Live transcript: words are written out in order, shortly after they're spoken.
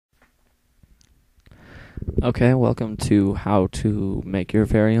Okay, welcome to how to make your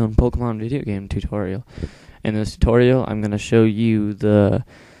very own Pokemon video game tutorial. In this tutorial, I'm going to show you the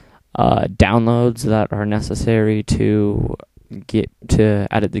downloads that are necessary to get to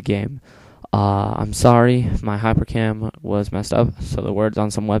edit the game. I'm sorry, my hypercam was messed up, so the words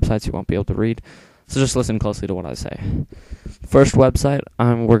on some websites you won't be able to read. So just listen closely to what I say. First website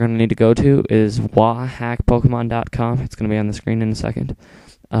we're going to need to go to is wahackpokemon.com. It's going to be on the screen in a second.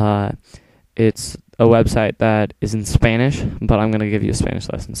 It's a website that is in Spanish, but I'm going to give you a Spanish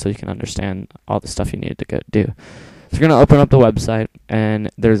lesson so you can understand all the stuff you need to do. So you're going to open up the website, and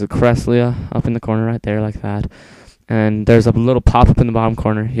there's a Cresselia up in the corner right there like that. And there's a little pop-up in the bottom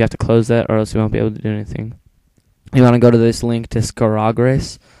corner. You have to close that or else you won't be able to do anything. You want to go to this link,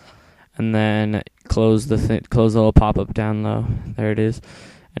 Descaragres, and then close the little pop-up down low. There it is.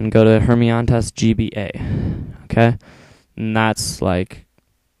 And go to Hermiantas GBA. Okay? And that's like...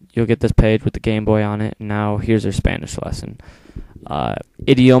 You'll get this page with the Game Boy on it. Now, here's your Spanish lesson.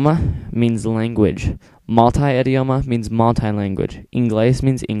 Idioma means language. Multi-idioma means multi-language. Inglés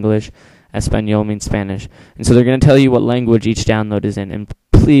means English. Español means Spanish. And so they're going to tell you what language each download is in. And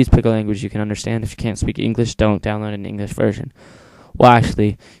please pick a language you can understand. If you can't speak English, don't download an English version. Well,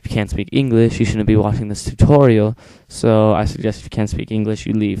 actually, if you can't speak English, you shouldn't be watching this tutorial. So I suggest if you can't speak English,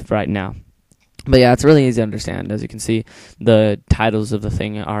 you leave right now. But yeah, it's really easy to understand. As you can see, the titles of the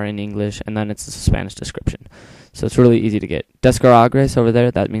thing are in English, and then it's a Spanish description. So it's really easy to get. Descaragres over there,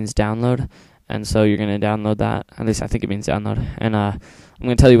 that means download. And so you're going to download that. At least I think it means download. And I'm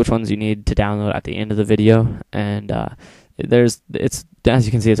going to tell you which ones you need to download at the end of the video. And as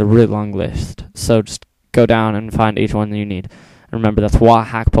you can see, it's a really long list. So just go down and find each one that you need. And remember, that's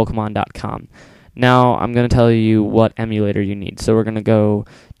wahackpokemon.com. Now, I'm going to tell you what emulator you need. So we're going to go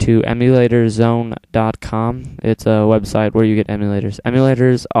to emulatorzone.com. It's a website where you get emulators.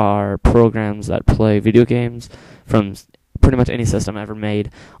 Emulators are programs that play video games from pretty much any system ever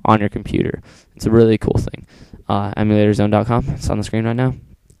made on your computer. It's a really cool thing. Emulatorzone.com. It's on the screen right now.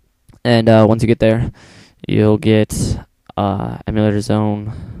 And once you get there, you'll get Emulator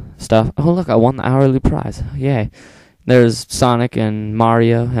Zone stuff. Oh, look, I won the hourly prize. Yay. There's Sonic and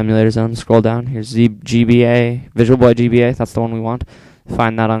Mario, Emulator Zone. Scroll down. Here's GBA, Visual Boy GBA. That's the one we want.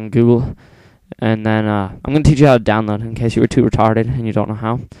 Find that on Google. And then I'm going to teach you how to download in case you were too retarded and you don't know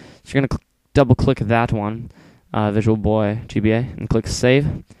how. So you're going to double-click that one, Visual Boy GBA, and click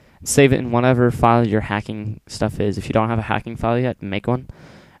Save. Save it in whatever file your hacking stuff is. If you don't have a hacking file yet, make one.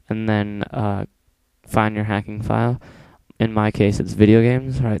 And then find your hacking file. In my case, it's video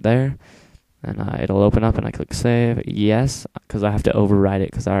games right there. And it'll open up, and I click Save. Yes, because I have to overwrite it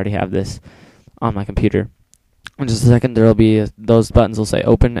because I already have this on my computer. In just a second, there will be those buttons will say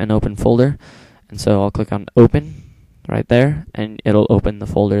Open and Open Folder. And so I'll click on Open right there, and it'll open the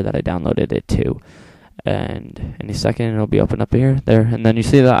folder that I downloaded it to. And any second, it'll be opened up here, there. And then you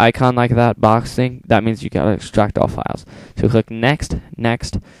see the icon like that box thing? That means you got to extract all files. So click Next,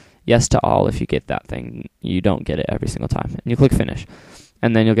 Next, Yes to all if you get that thing. You don't get it every single time. And you click Finish.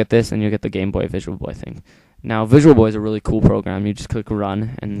 And then you'll get this, and you'll get the Game Boy Visual Boy thing. Now, Visual Boy is a really cool program. You just click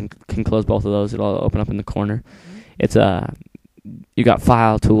Run, and can close both of those. It'll open up in the corner. It's you got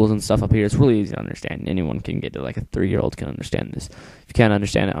file tools and stuff up here. It's really easy to understand. Anyone can get it. Like a 3-year-old can understand this. If you can't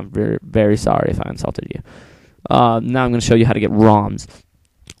understand it, I'm very, very sorry if I insulted you. Now I'm going to show you how to get ROMs.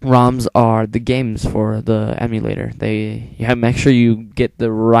 ROMs are the games for the emulator. You have to make sure you get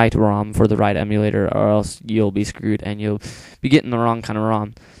the right ROM for the right emulator, or else you'll be screwed and you'll be getting the wrong kind of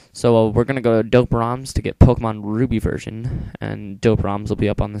ROM. So we're going to go to Dope ROMs to get Pokemon Ruby version, and Dope ROMs will be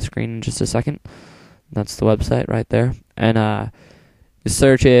up on the screen in just a second. That's the website right there. And you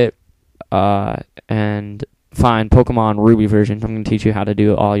search it and find Pokemon Ruby version. I'm going to teach you how to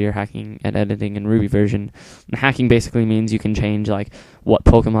do all your hacking and editing in Ruby version. And hacking basically means you can change like what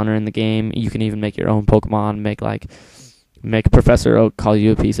Pokemon are in the game. You can even make your own Pokemon. Make Professor Oak call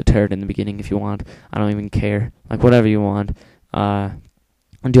you a piece of turd in the beginning if you want. I don't even care. Like whatever you want. And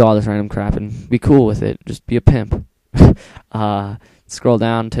do all this random crap and be cool with it. Just be a pimp. Scroll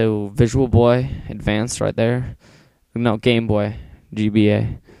down to Visual Boy Advanced right there. No, Game Boy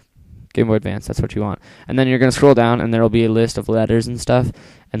GBA. Game Boy Advance, that's what you want. And then you're going to scroll down, and there will be a list of letters and stuff,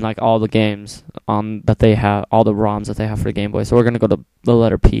 and like all the games that they have, all the ROMs that they have for the Game Boy. So we're going to go to the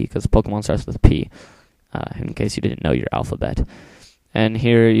letter P, because Pokemon starts with P, in case you didn't know your alphabet. And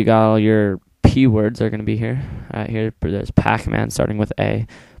here you got all your P words are going to be here. Here there's Pac-Man starting with A.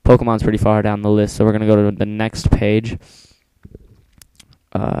 Pokemon's pretty far down the list, so we're going to go to the next page.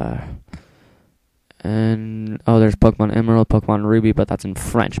 There's Pokemon Emerald, Pokemon Ruby, but that's in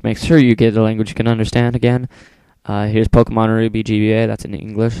French. Make sure you get a language you can understand again. Here's Pokemon Ruby GBA. That's in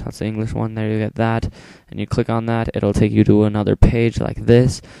English. That's the English one. There you get that. And you click on that. It'll take you to another page like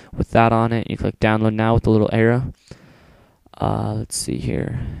this with that on it. You click download now with the little arrow. Let's see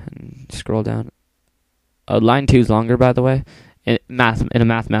here. And scroll down. Line 2 is longer, by the way, in a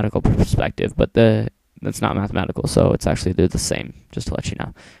mathematical perspective, but that's not mathematical, so it's actually they're the same, just to let you know,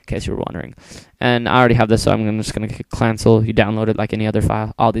 in case you were wondering. And I already have this, so I'm just going to click cancel. You download it like any other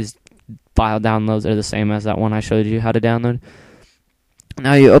file. All these file downloads are the same as that one I showed you how to download.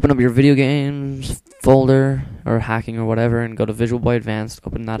 Now you open up your video games folder, or hacking or whatever, and go to Visual Boy Advanced,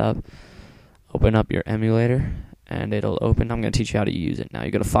 open that up. Open up your emulator, and it'll open. I'm going to teach you how to use it. Now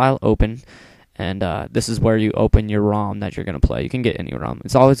you go to File, Open, and this is where you open your ROM that you're going to play. You can get any ROM.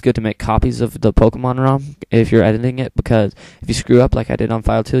 It's always good to make copies of the Pokemon ROM if you're editing it, because if you screw up like I did on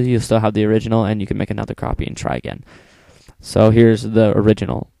File 2, you'll still have the original, and you can make another copy and try again. So here's the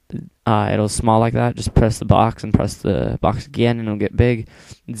original. It'll small like that. Just press the box and press the box again, and it'll get big.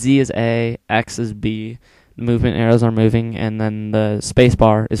 Z is A, X is B. Movement arrows are moving, and then the space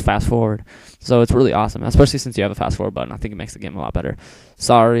bar is fast forward. So it's really awesome, especially since you have a fast forward button. I think it makes the game a lot better.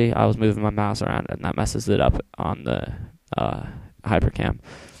 Sorry, I was moving my mouse around, and that messes it up on the hypercam.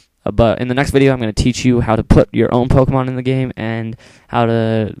 But in the next video, I'm going to teach you how to put your own Pokemon in the game and how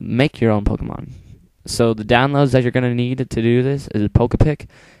to make your own Pokemon. So the downloads that you're going to need to do this is Pokepic,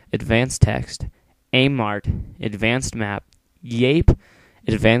 Advanced Text, a-mart, Advanced Map, Yape,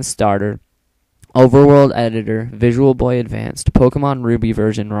 Advanced Starter, Overworld Editor, Visual Boy Advanced, Pokemon Ruby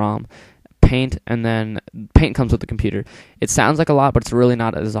version ROM, Paint, and then Paint comes with the computer. It sounds like a lot, but it's really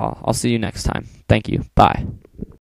not at all. I'll see you next time. Thank you. Bye.